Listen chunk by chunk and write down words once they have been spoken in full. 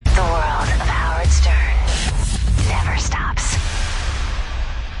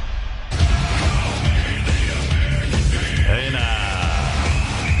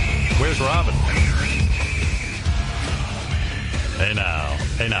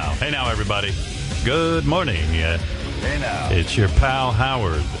Hey now, everybody. Good morning. Hey now. It's your pal,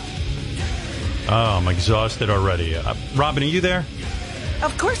 Howard. Oh, I'm exhausted already. Robin, are you there?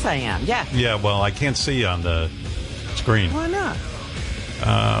 Of course I am, yeah. Yeah, well, I can't see you on the screen. Why not?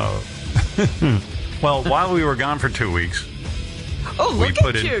 Well, while we were gone for 2 weeks. Oh, look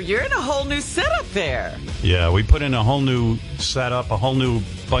at you. You're in a whole new setup there. Yeah, we put in a whole new setup, a whole new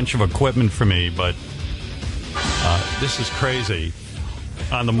bunch of equipment for me, but this is crazy.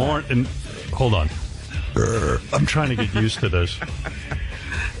 On the morning, hold on. I'm trying to get used to this.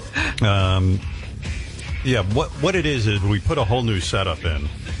 Yeah, what it is we put a whole new setup in.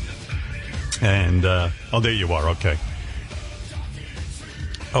 And, there you are, okay.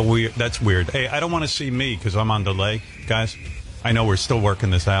 Oh, that's weird. Hey, I don't want to see me because I'm on delay, guys. I know we're still working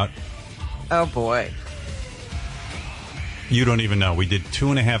this out. Oh, boy. You don't even know. We did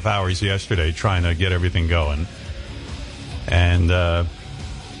 2.5 hours yesterday trying to get everything going. And,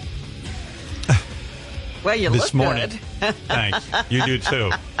 well, you this look morning, good. Thanks. You do,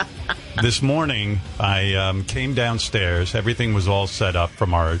 too. This morning, I came downstairs. Everything was all set up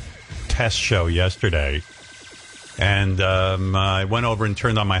from our test show yesterday. And I went over and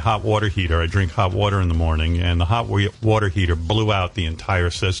turned on my hot water heater. I drink hot water in the morning, and the hot water heater blew out the entire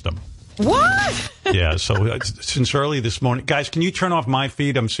system. What? Yeah, so since early this morning. Guys, can you turn off my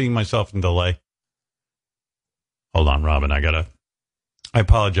feed? I'm seeing myself in delay. Hold on, Robin. I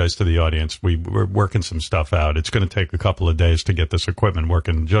apologize to the audience. We're working some stuff out. It's going to take a couple of days to get this equipment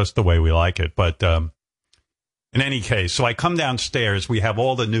working just the way we like it. But in any case, so I come downstairs. We have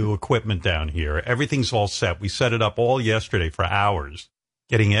all the new equipment down here. Everything's all set. We set it up all yesterday for hours,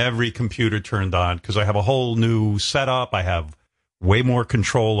 getting every computer turned on because I have a whole new setup. I have way more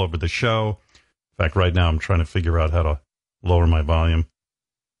control over the show. In fact, right now I'm trying to figure out how to lower my volume.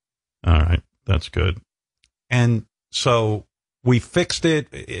 All right, that's good. And so we fixed it.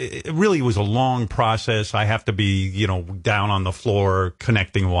 It really was a long process. I have to be, down on the floor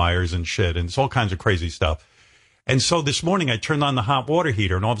connecting wires and shit, and it's all kinds of crazy stuff. And so this morning I turned on the hot water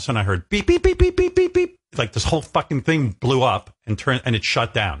heater, and all of a sudden I heard beep, beep, beep, beep, beep, beep, beep. Like this whole fucking thing blew up and it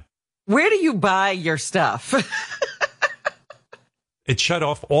shut down. Where do you buy your stuff? It shut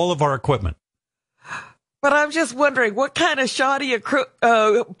off all of our equipment. But I'm just wondering, what kind of shoddy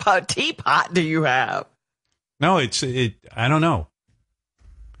teapot do you have? No, I don't know.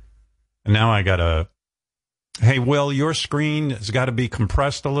 And now I gotta, hey, Will, your screen has got to be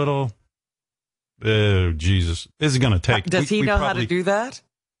compressed a little. Oh, Jesus. This is going to take... Does he know how to do that?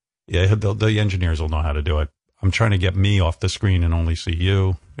 Yeah, the engineers will know how to do it. I'm trying to get me off the screen and only see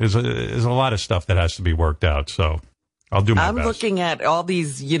you. There's a lot of stuff that has to be worked out, so I'll do my best. I'm looking at all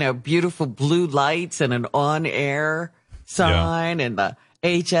these, beautiful blue lights and an on-air sign and the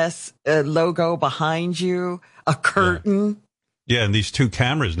HS logo behind you, a curtain. Yeah, and these two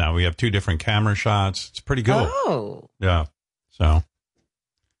cameras now. We have two different camera shots. It's pretty cool. Oh. Yeah, so...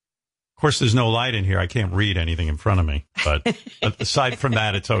 Of course, there's no light in here. I can't read anything in front of me. But aside from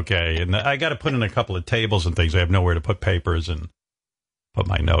that, it's okay. And I got to put in a couple of tables and things. I have nowhere to put papers and put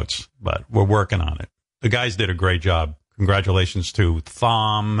my notes. But we're working on it. The guys did a great job. Congratulations to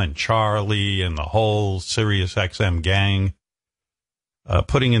Thom and Charlie and the whole Sirius XM gang.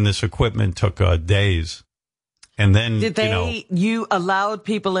 Putting in this equipment took days. And then, you allowed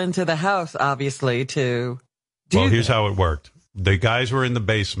people into the house, obviously, to do Well, here's how it worked. The guys were in the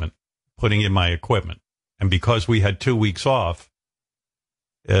basement putting in my equipment. And because we had 2 weeks off,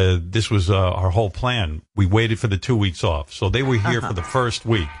 this was our whole plan. We waited for the 2 weeks off. So they were here for the first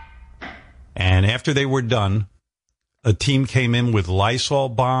week. And after they were done, a team came in with Lysol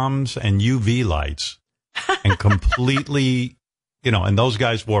bombs and UV lights and completely, and those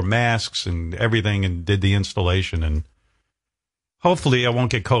guys wore masks and everything and did the installation. And hopefully I won't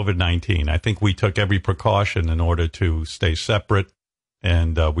get COVID-19. I think we took every precaution in order to stay separate.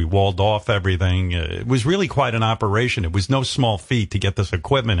 And we walled off everything. It was really quite an operation. It was no small feat to get this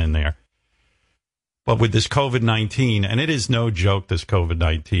equipment in there. But with this COVID-19, and it is no joke, this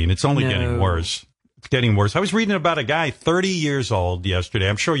COVID-19, it's only getting worse. It's getting worse. I was reading about a guy, 30 years old yesterday.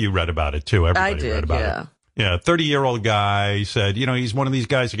 I'm sure you read about it, too. Everybody read about it. Yeah, 30-year-old guy said, he's one of these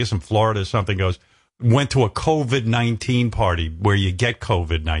guys, I guess in Florida or something, went to a COVID-19 party where you get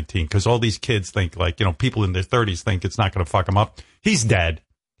COVID-19 because all these kids think people in their 30s think it's not going to fuck them up. He's dead.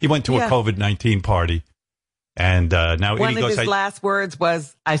 He went to a COVID-19 party. And now one of his last words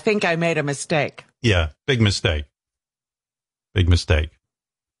was, I think I made a mistake. Yeah, big mistake. Big mistake.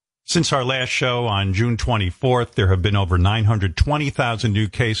 Since our last show on June 24th, there have been over 920,000 new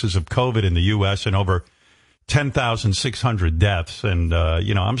cases of COVID in the U.S. and over 10,600 deaths. And,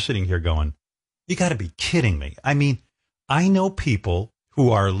 I'm sitting here going, you got to be kidding me. I mean, I know people who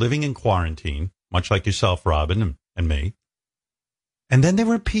are living in quarantine, much like yourself, Robin, and me. And then there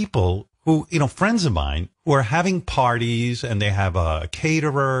were people who, friends of mine who are having parties and they have a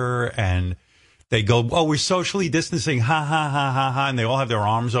caterer and they go, oh, we're socially distancing, ha, ha, ha, ha, ha. And they all have their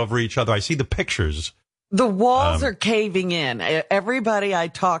arms over each other. I see the pictures. The walls are caving in. Everybody I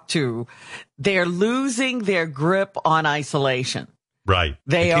talk to, they're losing their grip on isolation. Right.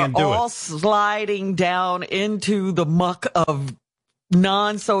 They are all sliding down into the muck of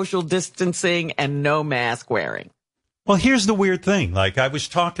non-social distancing and no mask wearing. Well, here's the weird thing. Like, I was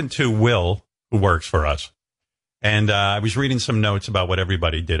talking to Will, who works for us, and I was reading some notes about what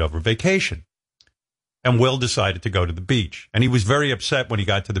everybody did over vacation. And Will decided to go to the beach. And he was very upset when he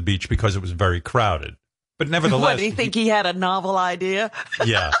got to the beach because it was very crowded. But nevertheless... What, do you think he had a novel idea?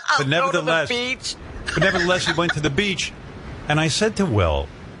 Yeah. But nevertheless... Go to the beach. But nevertheless, he went to the beach. And I said to Will,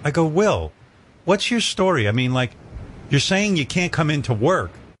 I go, Will, what's your story? I mean, like, you're saying you can't come into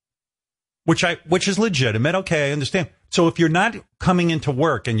work, which is legitimate. Okay, I understand. So if you're not coming into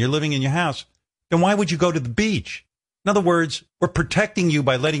work and you're living in your house, then why would you go to the beach? In other words, we're protecting you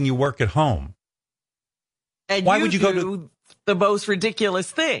by letting you work at home. And why would you go to the most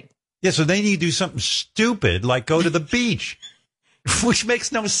ridiculous thing? Yeah, so then you do something stupid like go to the beach, which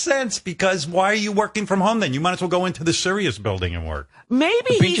makes no sense because why are you working from home then? You might as well go into the Sirius building and work.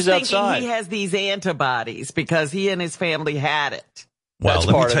 Maybe he's thinking outside. He has these antibodies because he and his family had it. Well,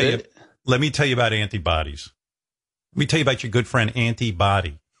 let me tell you about antibodies. Let me tell you about your good friend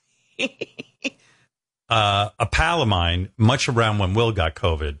Antibody. A pal of mine, much around when Will got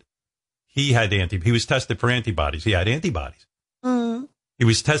COVID, he was tested for antibodies. He had antibodies. Mm. He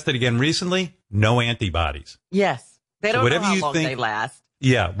was tested again recently. No antibodies. Yes. They don't know how long they last.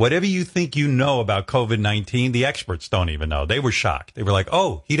 Yeah. Whatever you think you know about COVID-19, the experts don't even know. They were shocked. They were like,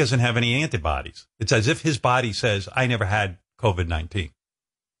 oh, he doesn't have any antibodies. It's as if his body says, I never had COVID-19.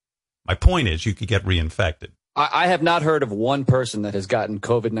 My point is you could get reinfected. I have not heard of one person that has gotten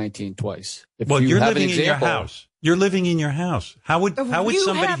COVID-19 twice. Well, you're living in your house. You're living in your house. How would somebody you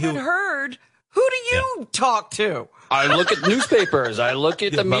haven't heard? Who do you talk to? I look at newspapers. I look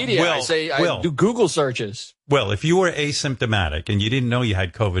at the media. I do Google searches. Well, if you were asymptomatic and you didn't know you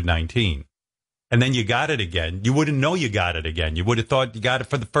had COVID-19 and then you got it again, you wouldn't know you got it again. You would have thought you got it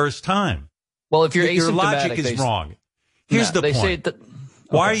for the first time. Well, if you're asymptomatic, your logic is wrong. Here's the point.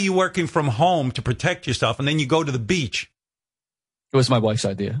 Why are you working from home to protect yourself and then you go to the beach? It was my wife's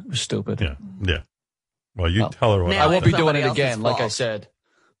idea. It was stupid. Yeah. Well, you tell her what. I won't be doing it again. Like I said,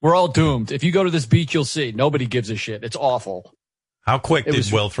 we're all doomed. If you go to this beach, you'll see. Nobody gives a shit. It's awful. How quick did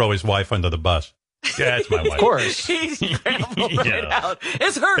Will throw his wife under the bus? Yeah, it's my wife. Of course. He scrambled right out.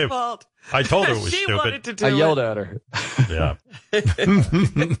 It's her fault. I told her it was she stupid. Wanted to do I yelled at her. Yeah.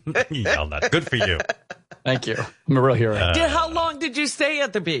 You yelled at her. Good for you. Thank you. I'm a real hero. How long did you stay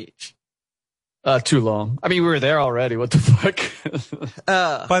at the beach? Too long. I mean, we were there already. What the fuck?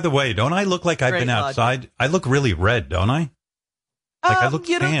 By the way, don't I look like I've been outside? I look really red, don't I? Like I look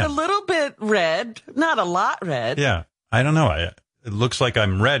tan. You look a little bit red, not a lot red. Yeah. I don't know. It looks like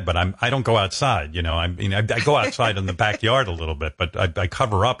I'm red, but I don't go outside. I mean, I go outside in the backyard a little bit, but I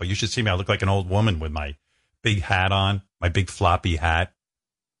cover up. You should see me. I look like an old woman with my big hat on, my big floppy hat.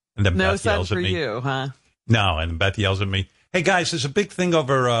 And then no Beth sun yells for at me. You, huh? No, and Beth yells at me, hey, guys, there's a big thing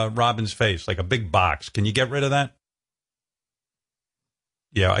over Robin's face, like a big box. Can you get rid of that?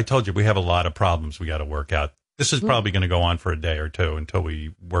 Yeah, I told you we have a lot of problems we got to work out. This is probably going to go on for a day or two until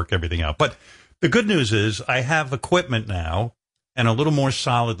we work everything out. But the good news is I have equipment now and a little more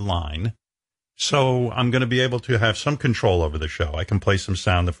solid line. So I'm going to be able to have some control over the show. I can play some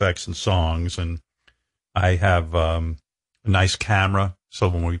sound effects and songs, and I have a nice camera. So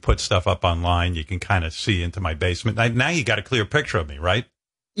when we put stuff up online, you can kind of see into my basement. Now you got a clear picture of me, right?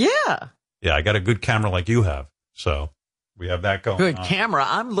 Yeah. Yeah, I got a good camera like you have. So we have that going Good camera.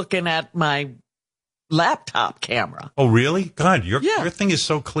 I'm looking at my laptop camera. Oh, really? God, your thing is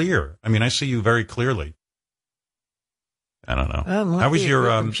so clear. I mean, I see you very clearly. I don't know. How was your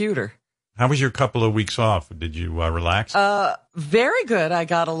computer? How was your couple of weeks off? Did you relax? Very good. I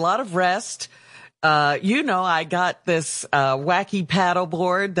got a lot of rest. I got this wacky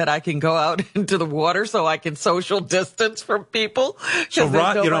paddleboard that I can go out into the water so I can social distance from people. So,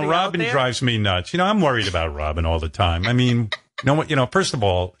 Robin drives me nuts. I'm worried about Robin all the time. I mean, first of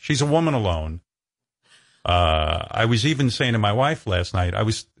all, she's a woman alone. I was even saying to my wife last night, I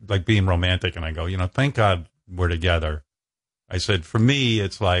was like being romantic, and I go, thank God we're together. I said, for me,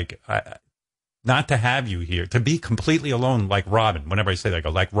 it's like, not to have you here, to be completely alone like Robin. Whenever I say that, I go,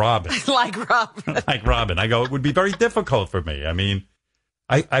 like Robin. Like Robin. Like Robin. I go, it would be very difficult for me. I mean,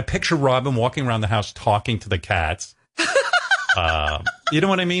 I picture Robin walking around the house talking to the cats. You know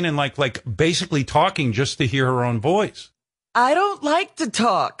what I mean? And like basically talking just to hear her own voice. I don't like to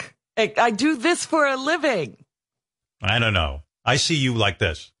talk. I do this for a living. I don't know. I see you like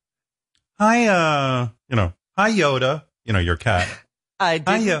this. Hi, hi Yoda. Your cat. I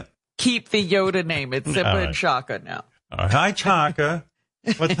didn't keep the Yoda name. It's Zipper and Shaka now. Hi, Chaka.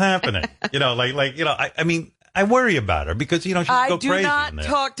 What's happening? I mean, I worry about her because, she can go crazy. I do not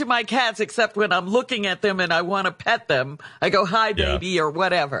talk to my cats except when I'm looking at them and I want to pet them. I go, hi, baby, or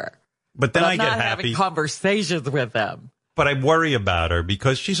whatever. But then I get happy. I'm not happy. having conversations with them. But I worry about her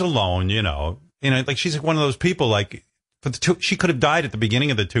because she's alone, like she's one of those people like she could have died at the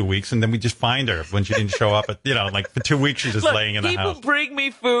beginning of the 2 weeks and then we just find her when she didn't show up at, like for 2 weeks she's just laying in the house. People bring me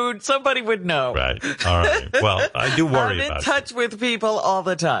food. Somebody would know. Right. All right. Well, I do worry about it. I'm in touch with people all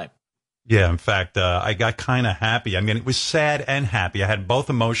the time. Yeah. In fact, I got kind of happy. I mean, it was sad and happy. I had both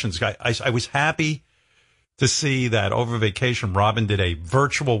emotions. I was happy to see that over vacation, Robin did a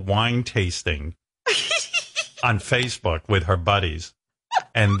virtual wine tasting on Facebook with her buddies.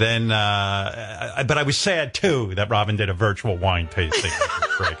 And then, but I was sad too that Robin did a virtual wine tasting.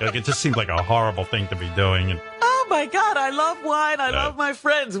 Like, it just seemed like a horrible thing to be doing. And, oh my God, I love wine. I love my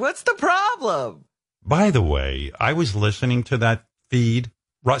friends. What's the problem? By the way, I was listening to that feed.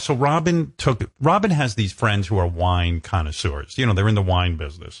 So Robin has these friends who are wine connoisseurs. They're in the wine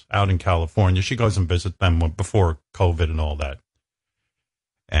business out in California. She goes and visits them before COVID and all that.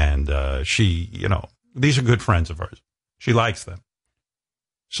 And, these are good friends of hers. She likes them.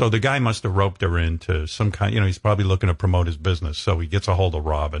 So the guy must have roped her into some kind, he's probably looking to promote his business. So he gets a hold of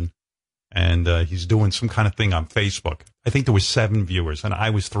Robin and he's doing some kind of thing on Facebook. I think there was 7 viewers and I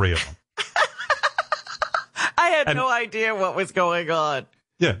was 3 of them. I had no idea what was going on.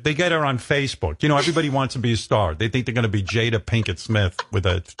 Yeah, they get her on Facebook. Everybody wants to be a star. They think they're going to be Jada Pinkett Smith with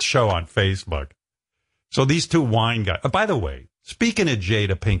a show on Facebook. So these 2 wine guys. By the way, speaking of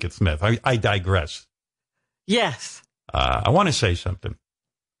Jada Pinkett Smith, I digress. Yes. I want to say something.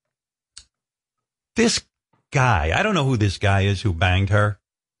 This guy, I don't know who this guy is who banged her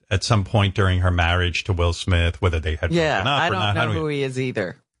at some point during her marriage to Will Smith, whether they had broken up or not. I don't know who he is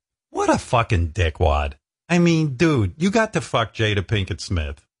either. What a fucking dickwad. I mean, dude, you got to fuck Jada Pinkett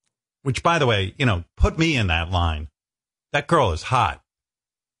Smith, which, by the way, put me in that line. That girl is hot.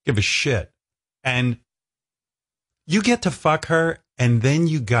 Give a shit. And you get to fuck her, and then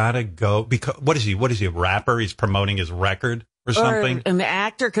you gotta go because what is he? What is he? A rapper? He's promoting his record or something. Or an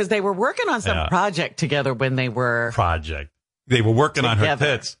actor because they were working on some project together when they were They were working on her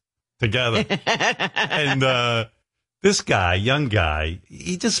tits together. And this guy, young guy,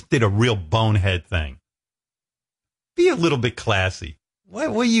 he just did a real bonehead thing. Be a little bit classy. Why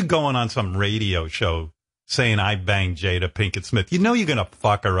are you going on some radio show saying I banged Jada Pinkett Smith? You're going to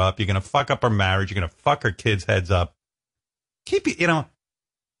fuck her up. You're going to fuck up her marriage. You're going to fuck her kids' heads up.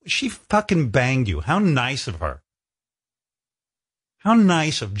 She fucking banged you. How nice of her. How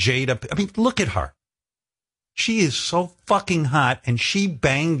nice of Jada. I mean, look at her. She is so fucking hot, and she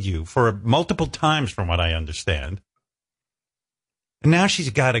banged you for multiple times from what I understand. And now she's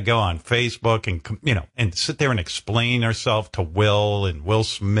got to go on Facebook and, and sit there and explain herself to Will and Will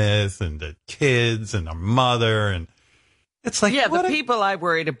Smith and the kids and her mother. And it's like, the people I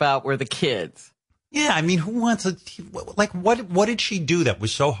worried about were the kids. Yeah. I mean, who wants what did she do that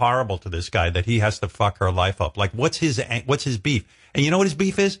was so horrible to this guy that he has to fuck her life up? Like, what's his beef? And you know what his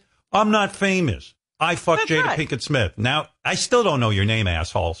beef is? I'm not famous. I fucked Jada Pinkett Smith. Now, I still don't know your name,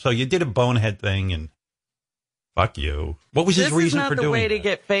 asshole. So you did a bonehead thing and fuck you. What was his reason for doing it? This is not the way to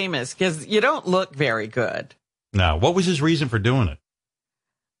get famous because you don't look very good. No. What was his reason for doing it?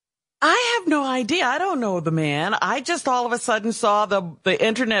 I have no idea. I don't know the man. I just all of a sudden saw the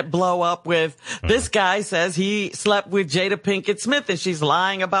internet blow up with this guy says he slept with Jada Pinkett Smith and she's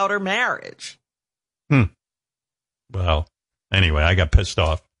lying about her marriage. Well, anyway, I got pissed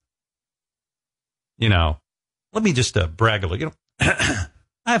off. Let me just brag a little.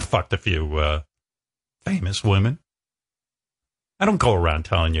 I've fucked a few famous women. I don't go around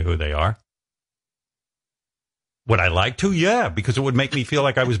telling you who they are. Would I like to? Yeah, because it would make me feel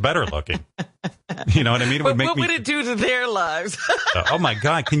like I was better looking. You know what I mean? What would it do to their lives? Oh, my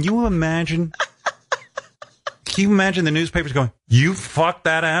God. Can you imagine? Can you imagine the newspapers going, you fucked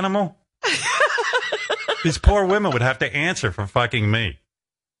that animal? These poor women would have to answer for fucking me.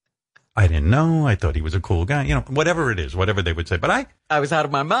 I didn't know. I thought he was a cool guy. Whatever it is, whatever they would say. But I was out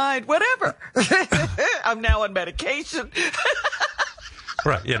of my mind. Whatever. I'm now on medication.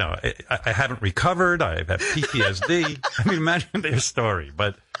 Right. I haven't recovered. I have PTSD. I mean, imagine their story.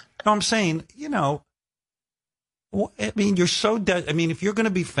 But I'm saying, you're so if you're going to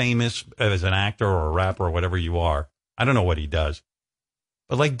be famous as an actor or a rapper or whatever you are, I don't know what he does.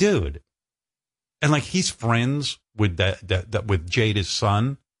 But like, dude, and like he's friends with that with Jada's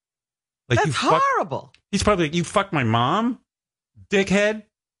son. Like, that's horrible. He's probably like, you fucked my mom, dickhead.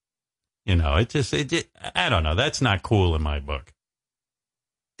 You know, I don't know. That's not cool in my book.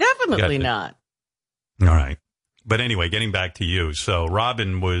 Definitely not. All right. But anyway, getting back to you. So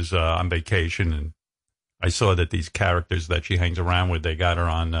Robin was on vacation, and I saw that these characters that she hangs around with, they got her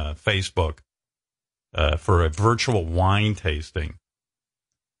on Facebook for a virtual wine tasting.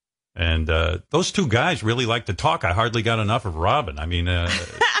 And those two guys really like to talk. I hardly got enough of Robin. I mean,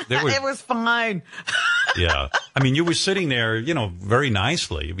 it was fine. Yeah. I mean, you were sitting there, you know, very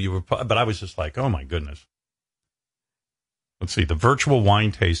nicely. But I was just like, oh, my goodness. Let's see. The virtual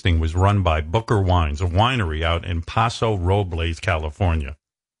wine tasting was run by Booker Wines, a winery out in Paso Robles, California.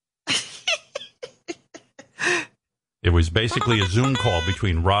 It was basically a Zoom call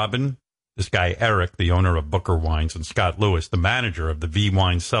between Robin, this guy Eric, the owner of Booker Wines, and Scott Lewis, the manager of the V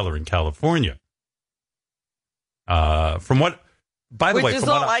Wine Cellar in California. Which is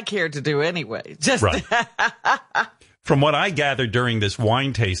all I care to do anyway. Just right. From what I gathered during this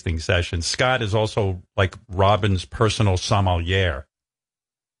wine tasting session, Scott is also like Robin's personal sommelier.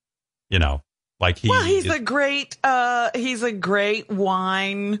 You know, like he's a great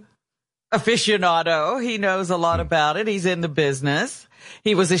wine aficionado. He knows a lot about it. He's in the business.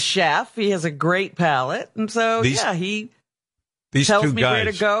 He was a chef. He has a great palate. And so, he tells me where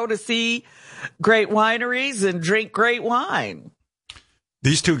to go to see great wineries and drink great wine.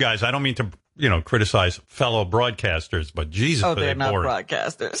 These two guys, I don't mean to, criticize fellow broadcasters, but Jesus, they're not boring.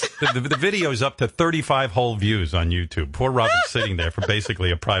 Broadcasters. the video is up to 35 whole views on YouTube. Poor Robin's sitting there for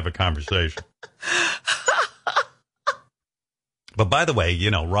basically a private conversation. But by the way,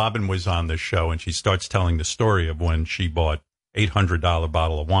 Robin was on this show, and she starts telling the story of when she bought $800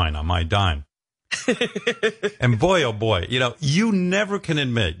 bottle of wine on my dime. And boy, oh boy, you never can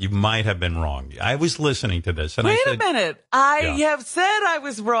admit you might have been wrong. I was listening to this, and Wait a minute. I have said I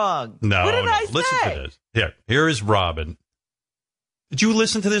was wrong. No, what did I say? Listen to this. Here is Robin. Did you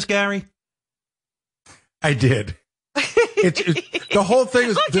listen to this, Gary? I did. The whole thing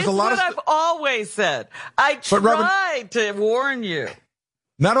is, there's a lot of I've always said. I tried to warn you.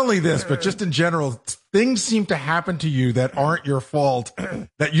 Not only this, but just in general, things seem to happen to you that aren't your fault,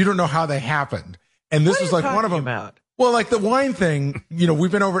 that you don't know how they happened. And this is like one of them. About? Well, like the wine thing,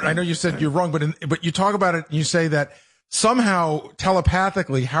 we've been over it. I know you said you're wrong, but you talk about it and you say that somehow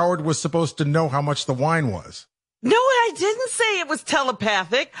telepathically Howard was supposed to know how much the wine was. No, I didn't say it was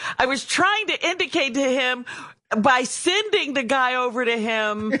telepathic. I was trying to indicate to him by sending the guy over to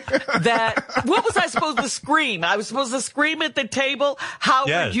him that, what was I supposed to scream? I was supposed to scream at the table,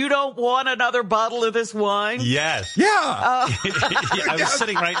 Howard, you don't want another bottle of this wine? Yes. Yeah. I was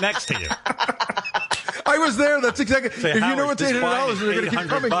sitting right next to you. I was there. That's exactly. Say, if Howard, you know what's $800, you're going to keep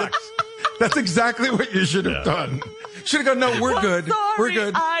coming. That's exactly what you should have done. Should have gone, no, we're good. Sorry, we're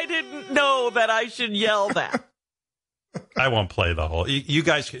good. I didn't know that I should yell that. I won't play the whole. You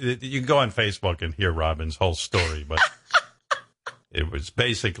guys, you can go on Facebook and hear Robin's whole story, but it was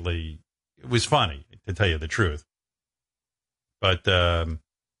funny, to tell you the truth. But there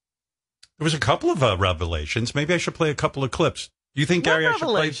was a couple of revelations. Maybe I should play a couple of clips. Do you think, Gary, I should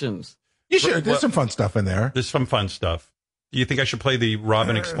play? Revelations? You should. There's some fun stuff in there. There's some fun stuff. Do you think I should play the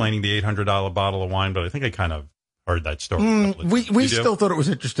Robin explaining the $800 bottle of wine? But I think I kind of heard that story. We still thought it was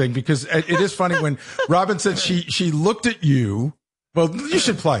interesting because it is funny when Robin said she looked at you. Well, you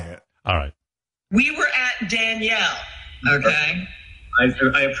should play it. All right. We were at Danielle. Okay.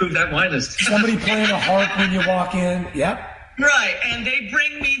 I approve that wine list. Somebody playing a harp when you walk in. Yep. Right. And they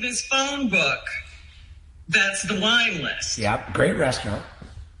bring me this phone book. That's the wine list. Yep. Great restaurant.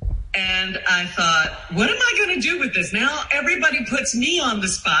 And I thought, what am I going to do with this? Now everybody puts me on the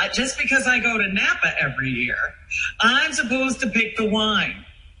spot just because I go to Napa every year. I'm supposed to pick the wine.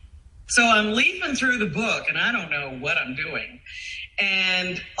 So I'm leafing through the book, and I don't know what I'm doing.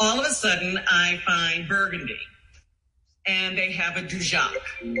 And all of a sudden, I find Burgundy. And they have a Dujac.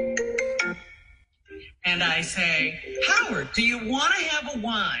 And I say, Howard, do you want to have a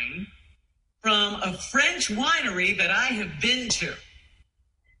wine from a French winery that I have been to?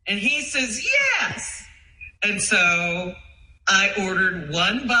 And he says, yes. And so I ordered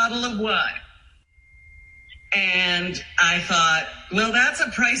one bottle of wine. And I thought, well, that's a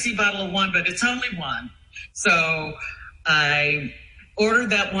pricey bottle of wine, but it's only one. So I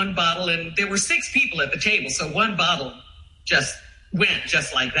ordered that one bottle, and there were 6 people at the table. So one bottle just went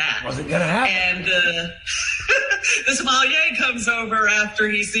just like that. Wasn't going to happen. And the sommelier comes over after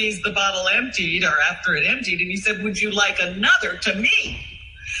he sees the bottle emptied, or after it emptied, and he said, would you like another to me?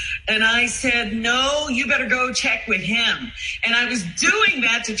 And I said, no, you better go check with him. And I was doing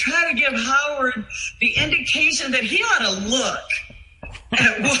that to try to give Howard the indication that he ought to look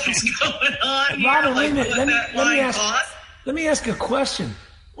at what's going on here. Robin, like wait a minute. Let me ask a question.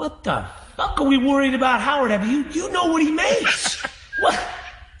 What the fuck are we worried about Howard? You know what he makes. What?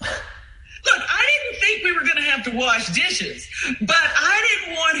 Look, I didn't think we were going to have to wash dishes, but I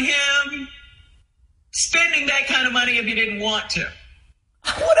didn't want him spending that kind of money if he didn't want to.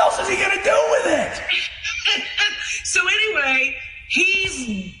 What else is he going to do with it? So anyway,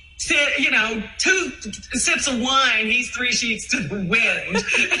 he's, 2 sips of wine, he's 3 sheets to the wind. And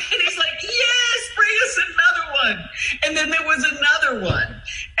he's like, yes, bring us another one. And then there was another one.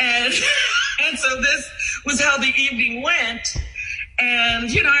 And so this was how the evening went. And,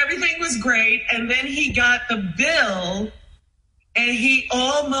 everything was great. And then he got the bill and he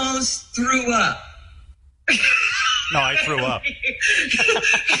almost threw up. No, I threw up.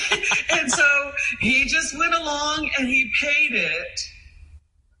 And so he just went along and he paid it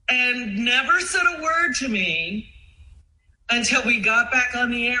and never said a word to me until we got back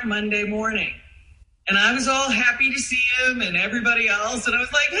on the air Monday morning. And I was all happy to see him and everybody else. And I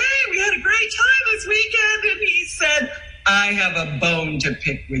was like, hey, we had a great time this weekend. And he said, I have a bone to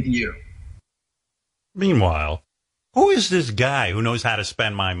pick with you. Meanwhile, who is this guy who knows how to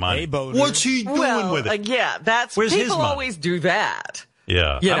spend my money? What's he doing with it? Yeah, that's Where's his people money? always do that.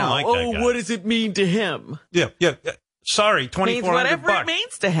 Yeah, I don't like that guy. What does it mean to him? Yeah. Sorry, $2,400. Means whatever it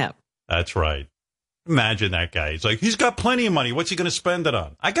means to him. That's right. Imagine that guy. He's like, he's got plenty of money. What's he going to spend it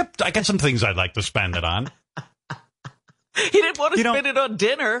on? I got some things I'd like to spend it on. He didn't want to spend it on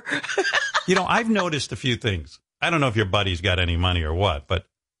dinner. I've noticed a few things. I don't know if your buddy's got any money or what, but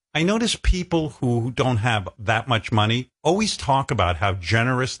I notice people who don't have that much money always talk about how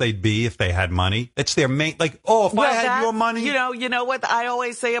generous they'd be if they had money. It's their main, I had your money. You know what I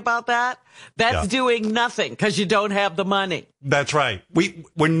always say about that? That's doing nothing because you don't have the money. That's right.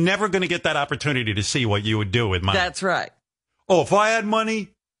 We're never going to get that opportunity to see what you would do with money. That's right. Oh, if I had money,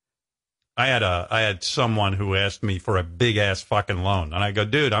 I had someone who asked me for a big ass fucking loan. And I go,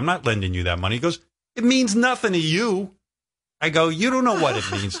 dude, I'm not lending you that money. He goes, it means nothing to you. I go, you don't know what it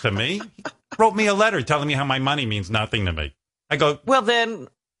means to me. He wrote me a letter telling me how my money means nothing to me. I go, well, then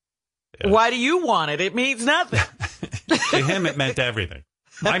why do you want it? It means nothing. To him, it meant everything.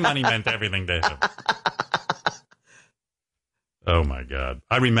 My money meant everything to him. Oh, my God.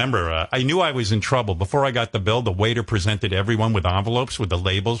 I remember I knew I was in trouble. Before I got the bill, the waiter presented everyone with envelopes with the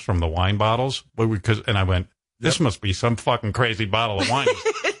labels from the wine bottles. And I went, this must be some fucking crazy bottle of wine.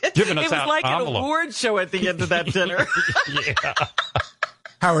 Giving us it was like envelope. An award show at the end of that dinner. Yeah.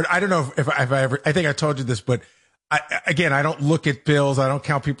 Howard, I don't know if I ever, I think I told you this, but I don't look at bills. I don't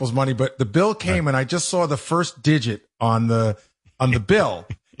count people's money, but the bill came and I just saw the first digit on the bill.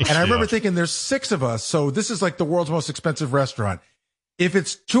 And I remember thinking there's 6 of us. So this is like the world's most expensive restaurant. If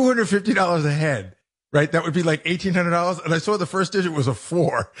it's $250 a head, right? That would be like $1,800. And I saw the first digit was a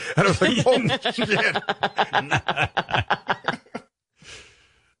 4. And I was like, holy shit.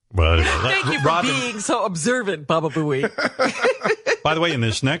 But anyway, thank you for being so observant, Baba Booey. By the way, in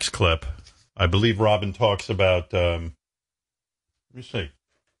this next clip, I believe Robin talks about, let me see.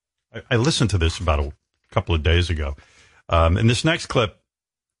 I listened to this about a couple of days ago. In this next clip,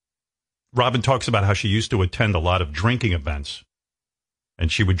 Robin talks about how she used to attend a lot of drinking events.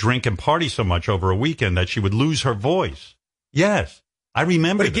 And she would drink and party so much over a weekend that she would lose her voice. Yes, I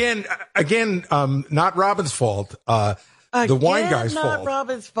remember. But again, not Robin's fault. The wine guy's fault. Not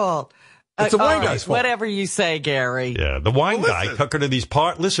Robin's fault. It's the wine guy's fault. Whatever you say, Gary. Yeah, the wine guy took her to these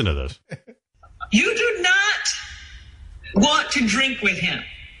Listen to this. You do not want to drink with him.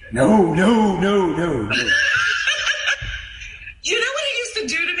 No. You know what he used to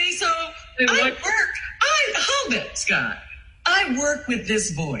do to me? So hold it, Scott. I work with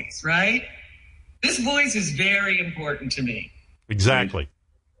this voice, right? This voice is very important to me. Exactly.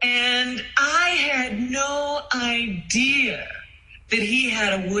 And I had no idea that he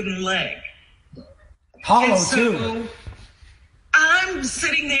had a wooden leg. Hollow, too. I'm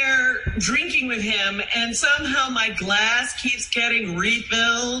sitting there drinking with him, and somehow my glass keeps getting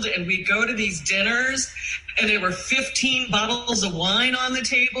refilled, and we go to these dinners, and there were 15 bottles of wine on the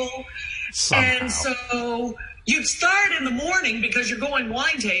table. Somehow. And so you start in the morning because you're going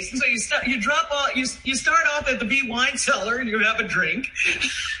wine tasting. So you start off at the B wine cellar and you have a drink.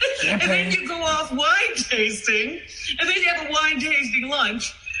 And then you go off wine tasting. And then you have a wine tasting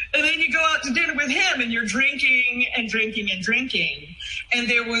lunch. And then you go out to dinner with him and you're drinking and drinking and drinking. And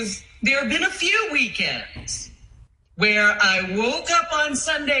there have been a few weekends where I woke up on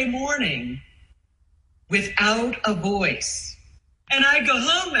Sunday morning without a voice. And I go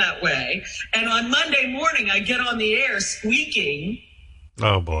home that way. And on Monday morning, I get on the air squeaking.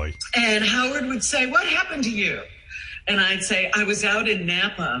 Oh, boy. And Howard would say, what happened to you? And I'd say, I was out in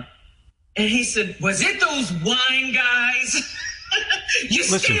Napa. And he said, was it those wine guys? You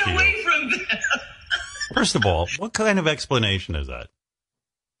stay away from them. First of all, what kind of explanation is that?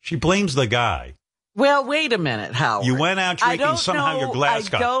 She blames the guy. Well, wait a minute, Howard. You went out drinking, somehow your glass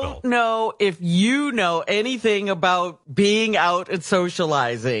got filled. I don't know if you know anything about being out and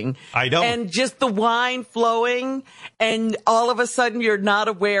socializing. I don't. And just the wine flowing, and all of a sudden you're not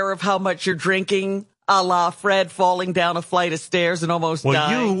aware of how much you're drinking, a la Fred falling down a flight of stairs and almost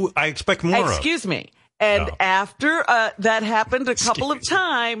dying. I expect more of. Excuse me. And after that happened a couple of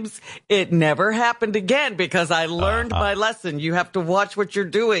times, it never happened again because I learned my lesson. You have to watch what you're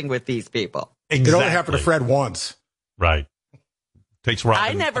doing with these people. Exactly. It only happened to Fred once. Right. Takes Robin.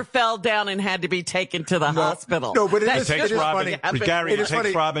 I never fell down and had to be taken to the hospital. No, but it takes funny. Gary, it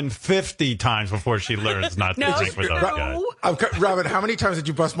takes Robin 50 times before she learns not to drink with those guys. Robin, how many times did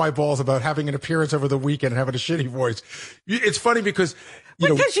you bust my balls about having an appearance over the weekend and having a shitty voice? It's funny because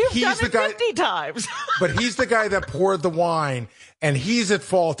you've he's done the it guy 50 times. But he's the guy that poured the wine, and he's at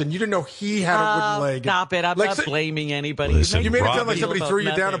fault, and you didn't know he had a wooden leg. Stop it. I'm not blaming anybody. Listen, you made it sound Robin, like somebody threw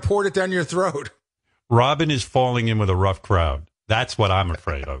you down and poured it down your throat. Robin is falling in with a rough crowd. That's what I'm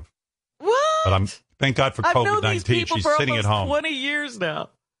afraid of. What? But thank God for COVID-19. She's sitting at home. 20 years now.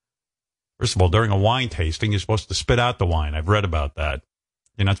 First of all, during a wine tasting, you're supposed to spit out the wine. I've read about that.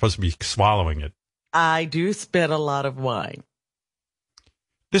 You're not supposed to be swallowing it. I do spit a lot of wine.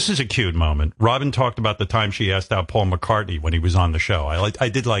 This is a cute moment. Robin talked about the time she asked out Paul McCartney when he was on the show. I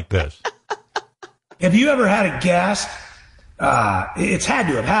did like this. Have you ever had a guest? It's had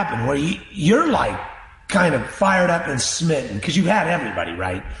to have happened where you're like kind of fired up and smitten because you've had everybody,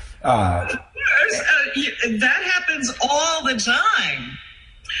 right? That happens all the time.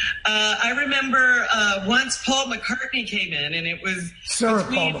 I remember once Paul McCartney came in, and it was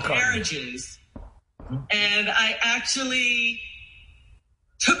between marriages, and I actually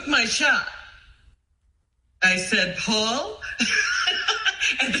took my shot. I said, Paul,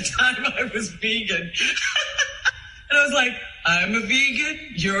 at the time I was vegan, and I was like, I'm a vegan,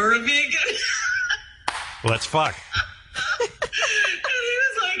 you're a vegan. Let's fuck. And he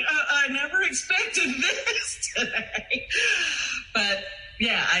was like, I never expected this today. But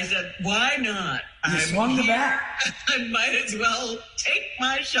yeah, I said, why not? You swung the bat. I might as well take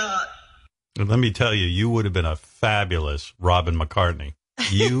my shot. Let me tell you, you would have been a fabulous Robin McCartney.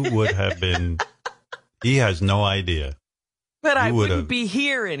 You would have been. He has no idea. But I wouldn't be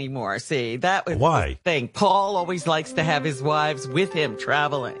here anymore. See, that was why? The thing. Paul always likes to have his wives with him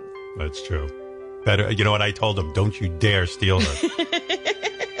traveling. That's true. Better, you know what I told him? Don't you dare steal her.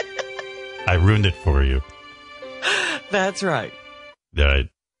 I ruined it for you. That's right. Right.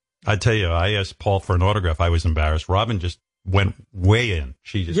 I tell you, I asked Paul for an autograph. I was embarrassed. Robin just went way in.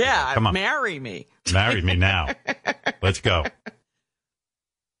 She just said, come on, marry me. Marry me now. Let's go.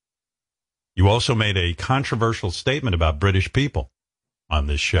 You also made a controversial statement about British people on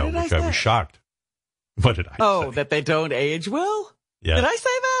this show, which I was shocked. What did I say? Oh, that they don't age well? Yeah. Did I say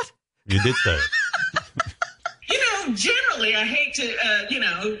that? You did say it. Generally, I hate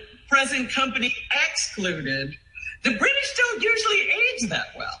to, present company excluded. The British don't usually age that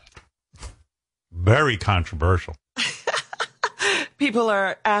well. Very controversial. People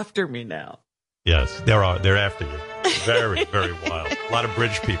are after me now. Yes, they're after you. Very, very wild. A lot of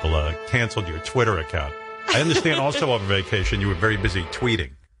British people canceled your Twitter account. I understand also over vacation you were very busy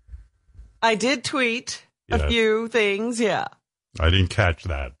tweeting. I did tweet a few things, yeah. I didn't catch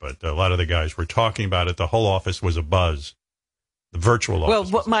that, but a lot of the guys were talking about it. The whole office was abuzz. The virtual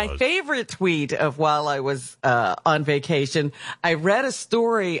office was my abuzz. favorite tweet of while I was on vacation, I read a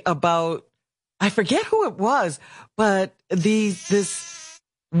story about, I forget who it was, but this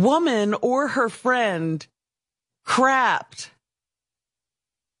woman or her friend crapped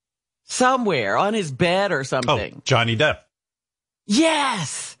somewhere on his bed or something. Oh, Johnny Depp.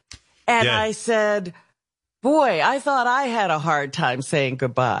 Yes. And I said, boy, I thought I had a hard time saying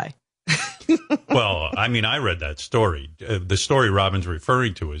goodbye. Well, I mean, I read that story. The story Robin's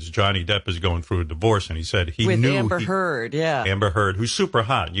referring to is Johnny Depp is going through a divorce, and he said he knew Amber Heard, Amber Heard, who's super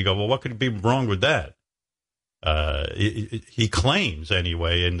hot. You go, well, what could be wrong with that? He claims,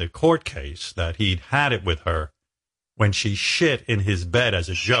 anyway, in the court case that he'd had it with her when she shit in his bed as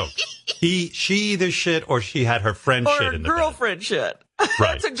a joke. She either shit or she had her friend shit in the bed. Or girlfriend shit.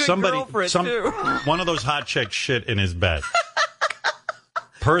 Right. That's a good girlfriend, too. One of those hot chicks shit in his bed.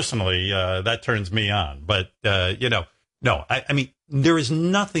 Personally, that turns me on. But, no. I mean, there is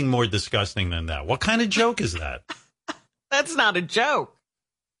nothing more disgusting than that. What kind of joke is that? That's not a joke.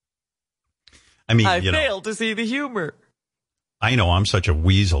 I mean, I failed to see the humor. I know I'm such a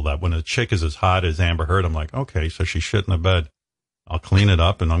weasel that when a chick is as hot as Amber Heard, I'm like, okay, so she's shit in the bed. I'll clean it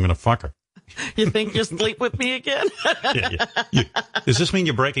up and I'm going to fuck her. You think you'll sleep with me again? Yeah. Does this mean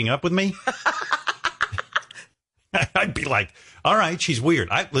you're breaking up with me? I'd be like, all right, she's weird.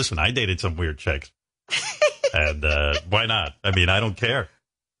 Listen, I dated some weird chicks. And why not? I mean, I don't care.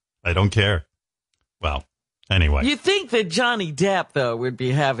 I don't care. Well, anyway. You think that Johnny Depp, though, would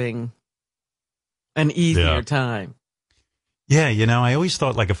be having an easier time? Yeah, I always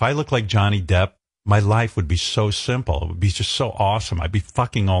thought, like, if I looked like Johnny Depp, my life would be so simple. It would be just so awesome. I'd be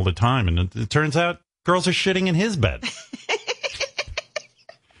fucking all the time. And it turns out girls are shitting in his bed.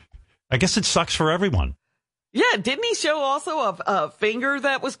 I guess it sucks for everyone. Yeah, didn't he show also a finger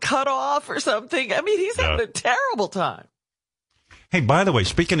that was cut off or something? I mean, he's having a terrible time. Hey, by the way,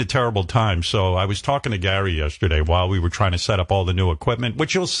 speaking of terrible times, so I was talking to Gary yesterday while we were trying to set up all the new equipment,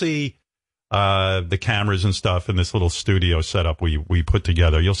 which you'll see the cameras and stuff in this little studio setup we put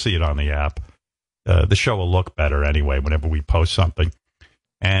together. You'll see it on the app. The show will look better anyway whenever we post something.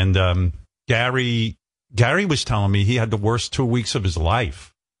 And Gary was telling me he had the worst 2 weeks of his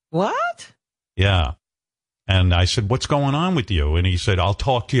life. What? Yeah. And I said, what's going on with you? And he said, I'll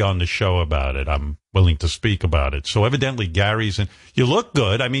talk to you on the show about it. I'm willing to speak about it. So evidently Gary's you look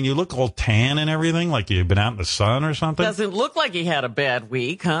good. I mean, you look all tan and everything, like you've been out in the sun or something. Doesn't look like he had a bad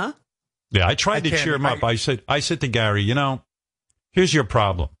week, huh? Yeah, I tried to cheer him up. I said to Gary, here's your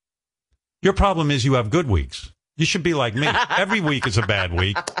problem. Your problem is you have good weeks. You should be like me. Every week is a bad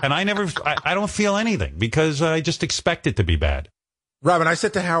week. And I don't feel anything because I just expect it to be bad. Robin, I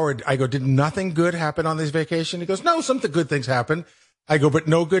said to Howard, I go, did nothing good happen on this vacation? He goes, no, some good things happen. I go, but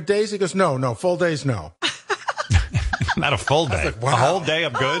no good days? He goes, no, full days, no. Not a full day. Like, wow. A whole day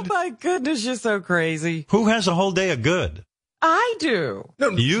of good? Oh, my goodness, you're so crazy. Who has a whole day of good? I do. No,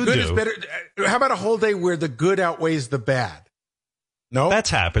 you good do. Is better. How about a whole day where the good outweighs the bad? No? That's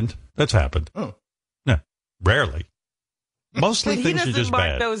happened. Oh. Yeah, rarely. Mostly But things are just he doesn't mark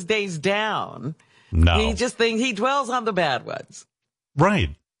bad. those days down. No. He just thinks he dwells on the bad ones. Right.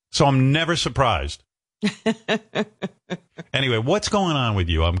 So I'm never surprised. Anyway, what's going on with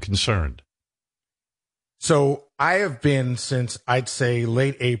you? I'm concerned. So I have been since I'd say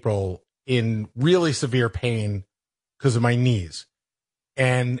late April in really severe pain because of my knees.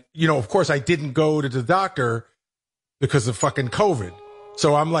 And, of course I didn't go to the doctor because of fucking COVID.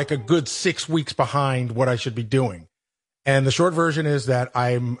 So I'm like a good 6 weeks behind what I should be doing. And the short version is that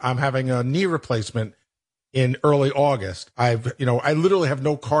I'm having a knee replacement in early August. I literally have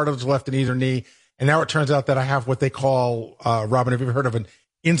no cartilage left in either knee. And now it turns out that I have what they call, Robin, have you ever heard of an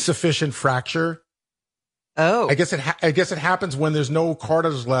insufficient fracture? Oh, I guess it happens when there's no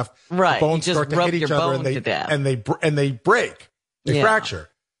cartilage left. Right. The bones start to hit each other and they break. They fracture.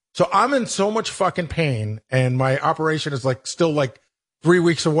 So I'm in so much fucking pain and my operation is still 3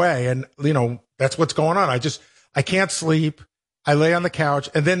 weeks away. And that's what's going on. I can't sleep. I lay on the couch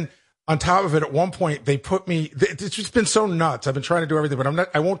and then on top of it, at one point they put me, it's just been so nuts. I've been trying to do everything,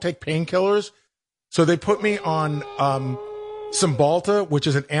 but I won't take painkillers. So they put me on, Cymbalta, which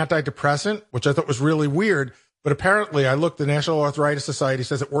is an antidepressant, which I thought was really weird. But apparently the National Arthritis Society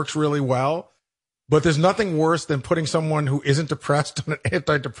says it works really well. But there's nothing worse than putting someone who isn't depressed on an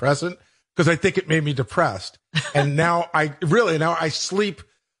antidepressant because I think it made me depressed. And now I sleep.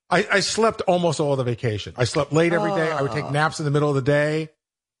 I slept almost all the vacation. I slept late every day. I would take naps in the middle of the day.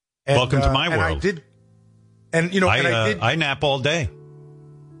 And, Welcome to my world. I did. I nap all day.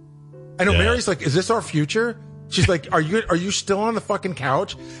 I know. Yeah. Mary's like, is this our future? She's like, are you still on the fucking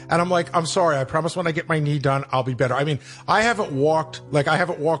couch? And I'm like, I'm sorry. I promise when I get my knee done, I'll be better. I mean, I haven't walked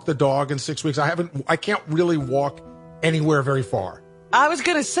the dog in 6 weeks. I can't really walk anywhere very far. I was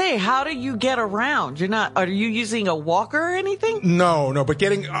going to say, how do you get around? Are you using a walker or anything? No, but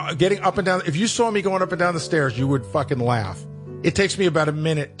getting up and down. If you saw me going up and down the stairs, you would fucking laugh. It takes me about a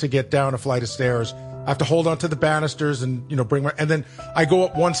minute to get down a flight of stairs. I have to hold on to the banisters and, and then I go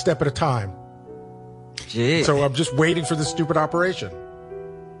up one step at a time. Jeez. So I'm just waiting for this stupid operation.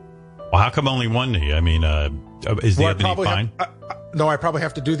 Well, how come only one knee? I mean, is the other knee fine? No, I probably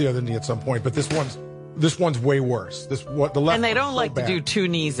have to do the other knee at some point, but this one's way worse. The left. And they don't like to do two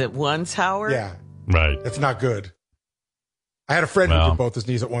knees at once, Howard. Yeah. Right. It's not good. I had a friend who did both his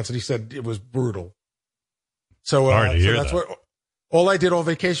knees at once and he said it was brutal. So, sorry to hear that's that. All I did all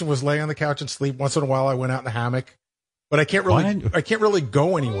vacation was lay on the couch and sleep. Once in a while I went out in a hammock, but I can't really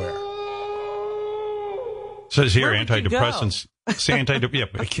go anywhere. Says here, antidepressants. Yeah,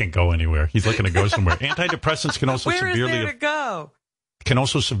 but I can't go anywhere. He's looking to go somewhere. Antidepressants can also Where severely. is there to go? can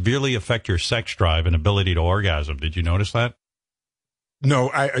also severely affect your sex drive and ability to orgasm. Did you notice that?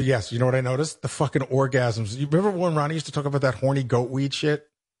 No, yes. You know what I noticed? The fucking orgasms. You remember when Ronnie used to talk about that horny goat weed shit?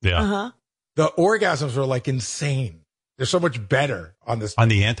 Yeah. Uh-huh. The orgasms are like insane. They're so much better on this. On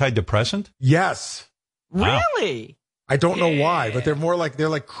the antidepressant? Yes. Wow. Really? I don't know why, but they're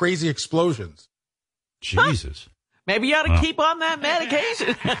like crazy explosions. Jesus. Maybe you ought to keep on that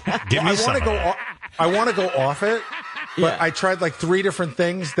medication. Give me some. I want to go off it, but Yeah. I tried like 3 different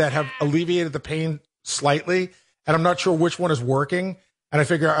things that have alleviated the pain slightly, and I'm not sure which one is working. And I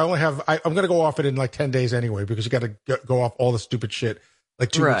figure I'm going to go off it in like 10 days anyway, because you got to go off all the stupid shit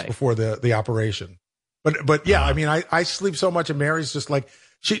like 2 weeks before the operation. But yeah, I mean, I sleep so much, and Mary's just like,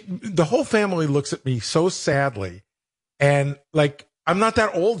 the whole family looks at me so sadly, and like, I'm not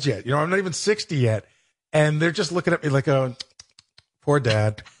that old yet. You know, I'm not even 60 yet. And they're just looking at me like, oh, poor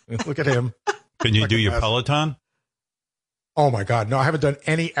dad. Look at him. Can you do your Peloton? Oh my God. No, I haven't done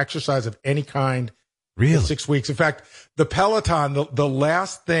any exercise of any kind Really? in 6 weeks. In fact, the Peloton, the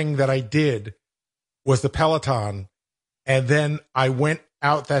last thing that I did was the Peloton. And then I went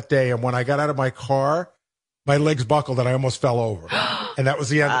out that day. And when I got out of my car, my legs buckled and I almost fell over. And that was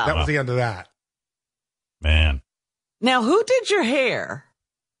the end. Wow. That was the end of that. Man. Now, who did your hair?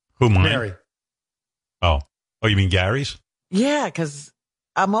 Who, mine? Mary. Oh, you mean Gary's? Yeah, because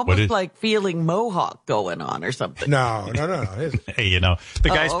I'm almost like feeling mohawk going on or something. No. Hey, you know, the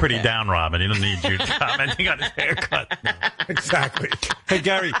guy's pretty okay. down, Robin. He doesn't need you commenting on his haircut. Exactly. Hey,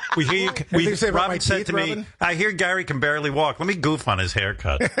 Gary, we hear you. Anything to say about my Robin said teeth, to me, Robin? I hear Gary can barely walk. Let me goof on his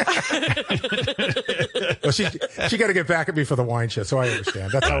haircut. Well, she got to get back at me for the wine shit, so I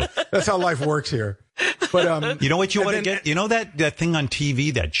understand. That's how life works here. But You know what you want to get? You know that thing on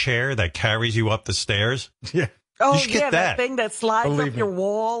TV, that chair that carries you up the stairs? yeah. Oh, You should get yeah, that. thing that slides Believe up me. your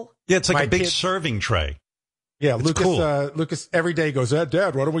wall. Yeah, it's like My a big kids- serving tray. Yeah, It's Lucas. cool. Lucas every day goes, Dad,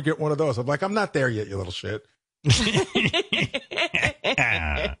 why don't we get one of those? I'm like, I'm not there yet, you little shit. Is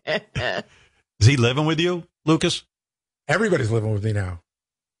he living with you, Lucas? Everybody's living with me now.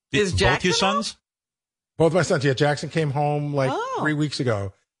 Is Both Jackson your sons? Both my sons. Yeah, Jackson came home like 3 weeks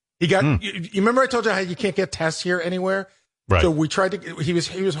ago. He got. You remember I told you how you can't get tests here anywhere? Right. So we tried to. He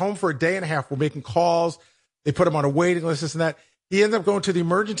was home for a day and a half. We're making calls. They put him on a waiting list, this and that. He ended up going to the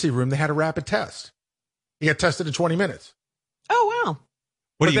emergency room. They had a rapid test. He got tested in 20 minutes. Oh, wow. What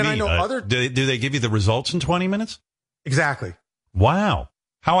But do you then mean? I know Do they give you the results in 20 minutes? Exactly. Wow.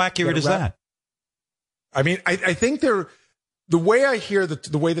 How accurate is Get a that? I mean, I think they're, the way I hear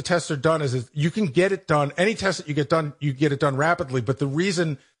the way the tests are done is you can get it done. Any test that you get done, you get it done rapidly. But the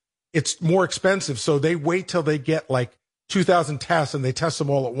reason it's more expensive, so they wait till they get like 2,000 tests and they test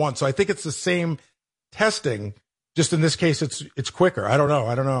them all at once. So I think it's the same testing, just in this case, it's quicker. I don't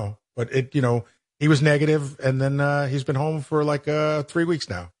know. But he was negative, and then he's been home for like 3 weeks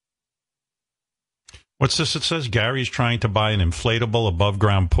now. What's this? It says Gary's trying to buy an inflatable above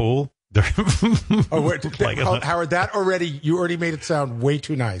ground pool. Oh, wait, Howard, you already made it sound way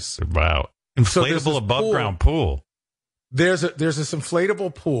too nice. Wow. So there's Inflatable this above ground pool. There's this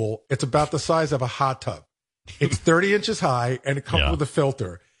inflatable pool. It's about the size of a hot tub. It's 30 inches high, and it comes with a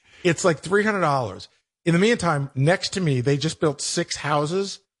filter. It's like $300. In the meantime, next to me, they just built 6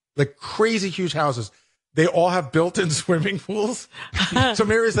 houses, like crazy huge houses. They all have built-in swimming pools. So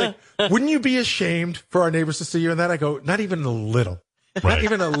Mary's like, wouldn't you be ashamed for our neighbors to see you in that? I go, not even a little. Right. Not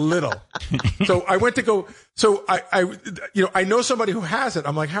even a little. So I went to go. So I know somebody who has it.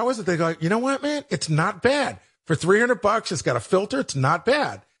 I'm like, how is it? They go, you know what, man? It's not bad for $300. It's got a filter. It's not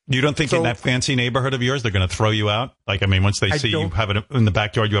bad. You don't think in that fancy neighborhood of yours, they're going to throw you out? Like, I mean, once they see you have it in the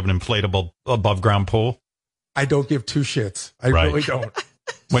backyard, you have an inflatable above ground pool. I don't give 2 shits. I really don't.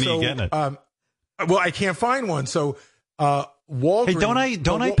 When are you getting it? Well, I can't find one. So, Walgreens. Hey,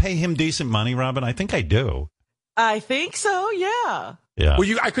 don't I pay him decent money, Robin? I think I do. I think so, yeah. Yeah.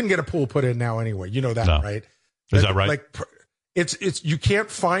 Well, I couldn't get a pool put in now anyway. You know that, right? Is that right? Like, it's you can't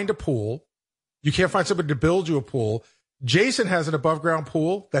find a pool. You can't find somebody to build you a pool. Jason has an above ground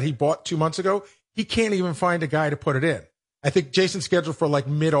pool that he bought 2 months ago. He can't even find a guy to put it in. I think Jason's scheduled for like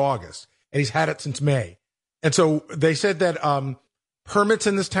mid-August, and he's had it since May. And so they said that permits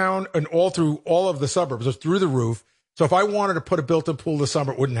in this town and all through all of the suburbs are through the roof. So if I wanted to put a built-in pool this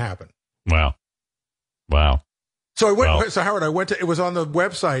summer, it wouldn't happen. Wow. So I went. So Howard, it was on the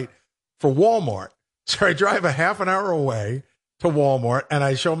website for Walmart. So I drive a half an hour away to Walmart, and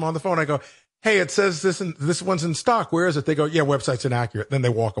I show them on the phone. I go, "Hey, it says this one's in stock. Where is it?" They go, "Yeah, website's inaccurate." Then they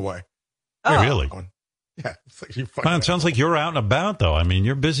walk away. Oh, really? Yeah. It's like, it sounds like you're out and about, though. I mean,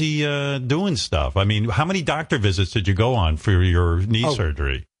 you're busy doing stuff. I mean, how many doctor visits did you go on for your knee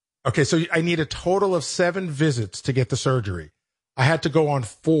surgery? Okay, so I need a total of 7 visits to get the surgery. I had to go on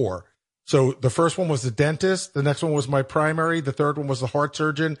 4. So the first one was the dentist. The next one was my primary. The third one was the heart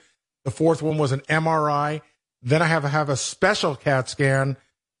surgeon. The fourth one was an MRI. Then I have a special CAT scan.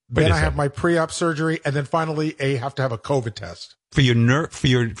 Then I have my pre-op surgery. And then finally, I have to have a COVID test. For your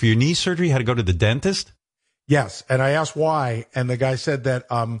knee surgery, you had to go to the dentist? Yes. And I asked why. And the guy said that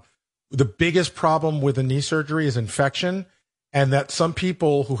the biggest problem with the knee surgery is infection. And that some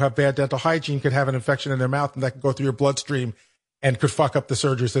people who have bad dental hygiene could have an infection in their mouth and that can go through your bloodstream and could fuck up the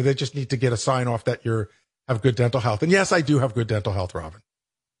surgery. So they just need to get a sign off that you have good dental health. And yes, I do have good dental health, Robin.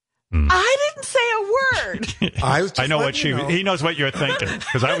 I didn't say a word. I know what he knows what you're thinking,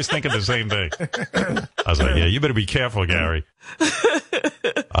 because I was thinking the same thing. I was like, yeah, you better be careful, Gary. But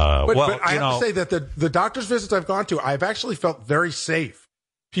I have to say that the doctor's visits I've gone to, I've actually felt very safe.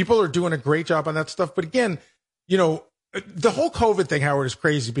 People are doing a great job on that stuff. But again, the whole COVID thing, Howard, is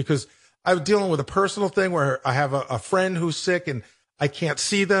crazy because I was dealing with a personal thing where I have a friend who's sick and I can't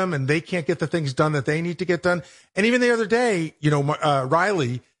see them and they can't get the things done that they need to get done. And even the other day,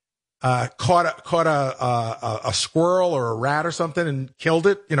 Riley caught a squirrel or a rat or something and killed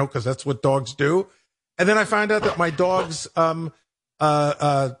it, because that's what dogs do. And then I found out that my dog's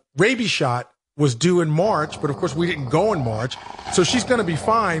rabies shot was due in March, but of course we didn't go in March. So she's going to be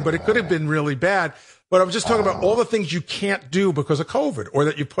fine, but it could have been really bad. But I was just talking about all the things you can't do because of COVID or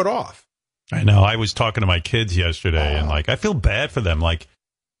that you put off. I know. I was talking to my kids yesterday and I feel bad for them. I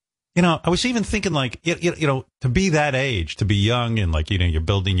was even thinking to be that age, to be young and you're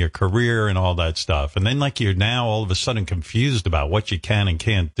building your career and all that stuff. And then you're now all of a sudden confused about what you can and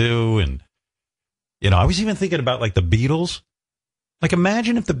can't do. And, I was even thinking about the Beatles.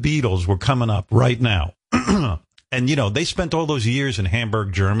 Imagine if the Beatles were coming up right now. And, they spent all those years in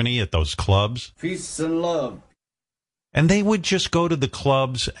Hamburg, Germany at those clubs. Peace and love. And they would just go to the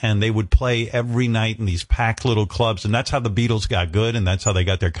clubs and they would play every night in these packed little clubs. And that's how the Beatles got good. And that's how they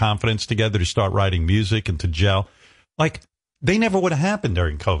got their confidence together to start writing music and to gel. They never would have happened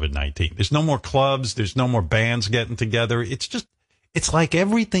during COVID-19. There's no more clubs. There's no more bands getting together. It's like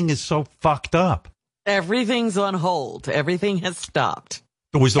everything is so fucked up. Everything's on hold. Everything has stopped.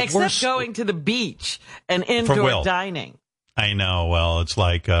 It was the Except worst. Going to the beach and indoor dining. I know. Well, it's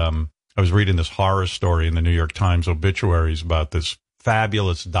I was reading this horror story in the New York Times obituaries about this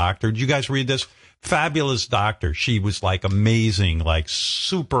fabulous doctor. Did you guys read this? Fabulous doctor. She was amazing,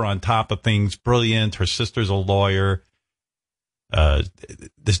 super on top of things, brilliant. Her sister's a lawyer.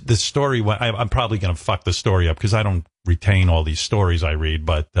 The story, I'm probably going to fuck the story up because I don't retain all these stories I read.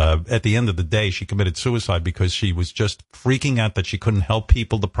 But at the end of the day, she committed suicide because she was just freaking out that she couldn't help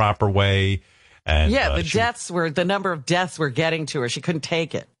people the proper way. And the number of deaths were getting to her. She couldn't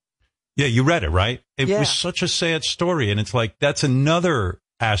take it. Yeah, you read it, right? It was such a sad story. And it's that's another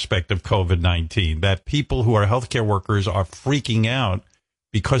aspect of COVID-19, that people who are healthcare workers are freaking out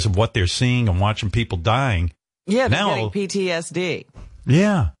because of what they're seeing and watching people dying. Yeah, they're getting PTSD.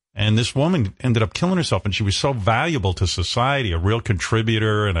 Yeah. And this woman ended up killing herself, and she was so valuable to society, a real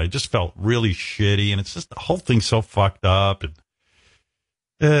contributor. And I just felt really shitty. And it's just the whole thing's so fucked up.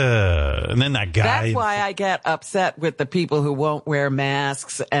 And then that guy. That's why I get upset with the people who won't wear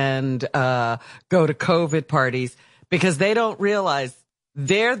masks and go to COVID parties, because they don't realize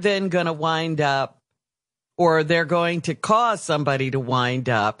they're then going to wind up, or they're going to cause somebody to wind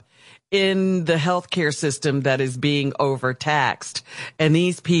up in the healthcare system that is being overtaxed. And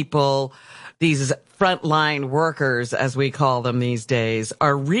these people, these frontline workers, as we call them these days,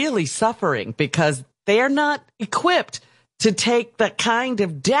 are really suffering because they are not equipped to take the kind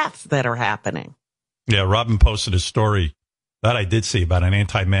of deaths that are happening. Yeah, Robin posted a story that I did see about an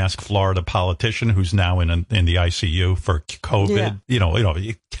anti-mask Florida politician who's now in the ICU for COVID.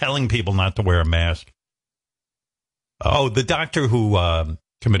 Yeah. Telling people not to wear a mask. Oh, the doctor who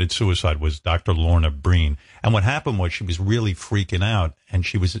committed suicide was Dr. Lorna Breen. And what happened was she was really freaking out, and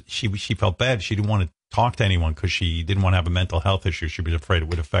she felt bad. She didn't want to talk to anyone because she didn't want to have a mental health issue. She was afraid it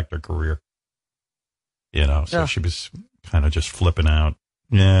would affect her career. So she was kind of just flipping out.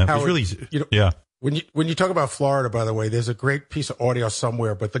 Yeah, Howard, it was really, yeah. When you talk about Florida, by the way, there's a great piece of audio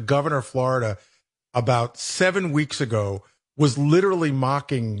somewhere, but the governor of Florida about 7 weeks ago was literally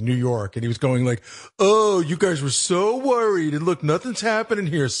mocking New York, and he was going "Oh, you guys were so worried, and look, nothing's happening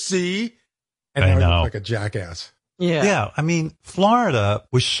here. See?" And now he looks like a jackass. Yeah. Yeah. I mean, Florida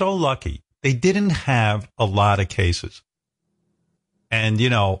was so lucky. They didn't have a lot of cases. And,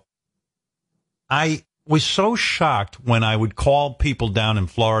 I was so shocked when I would call people down in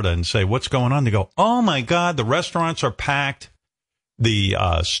Florida and say, "What's going on?" They go, "Oh my God, the restaurants are packed. The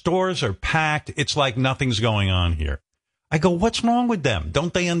stores are packed. It's like nothing's going on here." I go, what's wrong with them?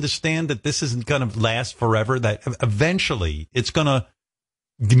 Don't they understand that this isn't going to last forever? That eventually it's going to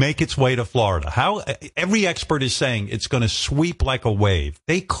make its way to Florida. How every expert is saying it's going to sweep like a wave.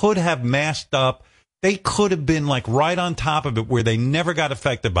 They could have masked up. They could have been like right on top of it where they never got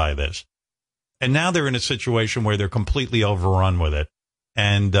affected by this. And now they're in a situation where they're completely overrun with it.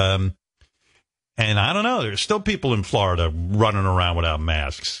 And I don't know. There's still people in Florida running around without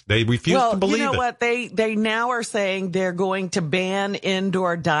masks. They refuse to believe it. You know what? They now are saying they're going to ban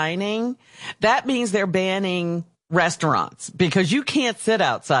indoor dining. That means they're banning restaurants because you can't sit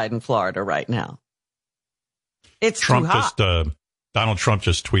outside in Florida right now. It's too hot. Donald Trump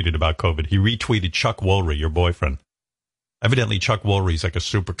just tweeted about COVID. He retweeted Chuck Woolry, your boyfriend. Evidently, Chuck Woolry's like a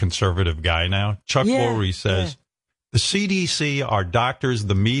super conservative guy now. Chuck Woolry says, the CDC, our doctors,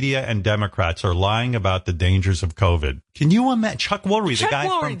 the media, and Democrats are lying about the dangers of COVID. Can you imagine? Chuck Woolry, the guy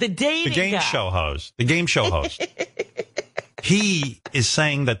from the game show host. He is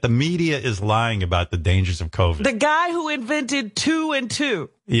saying that the media is lying about the dangers of COVID. The guy who invented 2 and 2.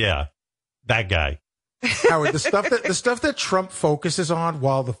 Yeah, that guy. Howard, the stuff that Trump focuses on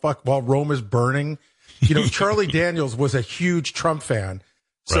while Rome is burning, you know, Charlie Daniels was a huge Trump fan.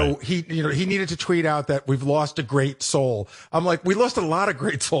 So he needed to tweet out that we've lost a great soul. I'm like, we lost a lot of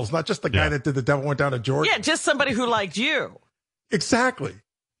great souls, not just the guy that did The Devil Went Down to Georgia. Yeah, just somebody who liked you. Exactly.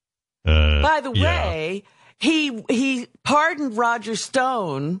 By the way, he pardoned Roger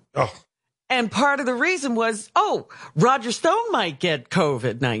Stone. Oh. And part of the reason was, Roger Stone might get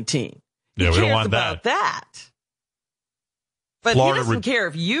COVID-19. Yeah, we don't want about that. But Florida he doesn't care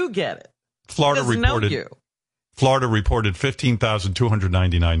if you get it. Florida reported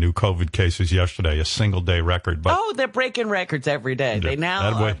 15,299 new COVID cases yesterday, a single-day record. But they're breaking records every day. They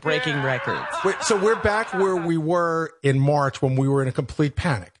now are breaking records. Wait, so we're back where we were in March when we were in a complete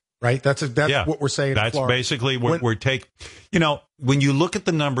panic, right? That's what we're saying. That's basically what we're taking. You know, when you look at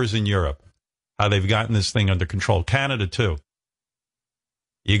the numbers in Europe, how they've gotten this thing under control, Canada too,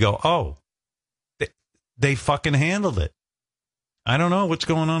 you go, they fucking handled it. I don't know what's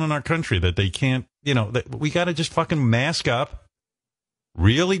going on in our country that they can't, we got to just fucking mask up,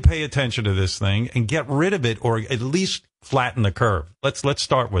 really pay attention to this thing and get rid of it or at least flatten the curve. Let's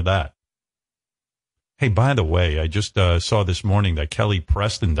start with that. Hey, by the way, I just saw this morning that Kelly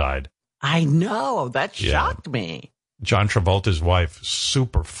Preston died. I know. That shocked me. John Travolta's wife,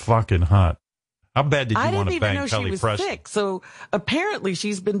 super fucking hot. How bad did you want to bang Kelly Preston? I didn't even know she was sick. So apparently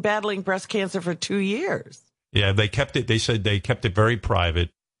she's been battling breast cancer for 2 years. Yeah, they said they kept it very private.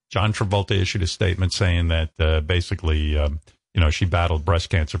 John Travolta issued a statement saying that basically, she battled breast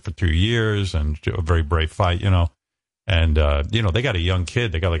cancer for 2 years and a very brave fight, And, they got a young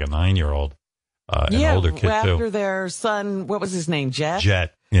kid. They got like a 9-year-old, an older kid, too. After their son, what was his name, Jet?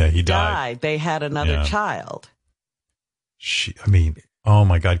 Jet. Yeah, he died. They had another child. Oh,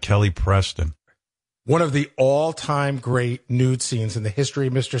 my God, Kelly Preston. One of the all-time great nude scenes in the history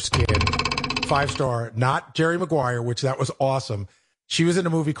of Mr. Skin. 5-star, not Jerry Maguire, which that was awesome. She was in a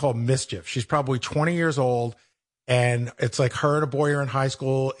movie called Mischief. She's probably 20 years old, and it's like her and a boy are in high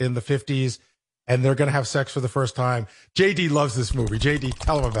school in the 50s, and they're going to have sex for the first time. JD loves this movie. JD,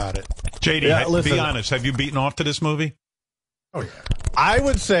 tell him about it. JD, be honest. Have you beaten off to this movie? Oh, yeah. I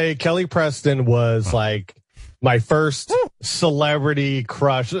would say Kelly Preston was like my first celebrity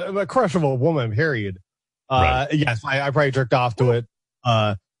crush, a crush of a woman, period. Yes, I probably jerked off to it.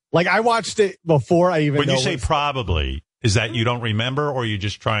 I watched it before I even When you say probably, is that you don't remember or you're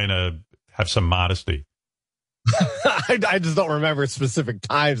just trying to have some modesty? I just don't remember specific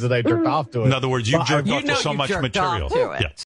times that I jerked off to it. In other words, you jerked off to so much material. Yeah.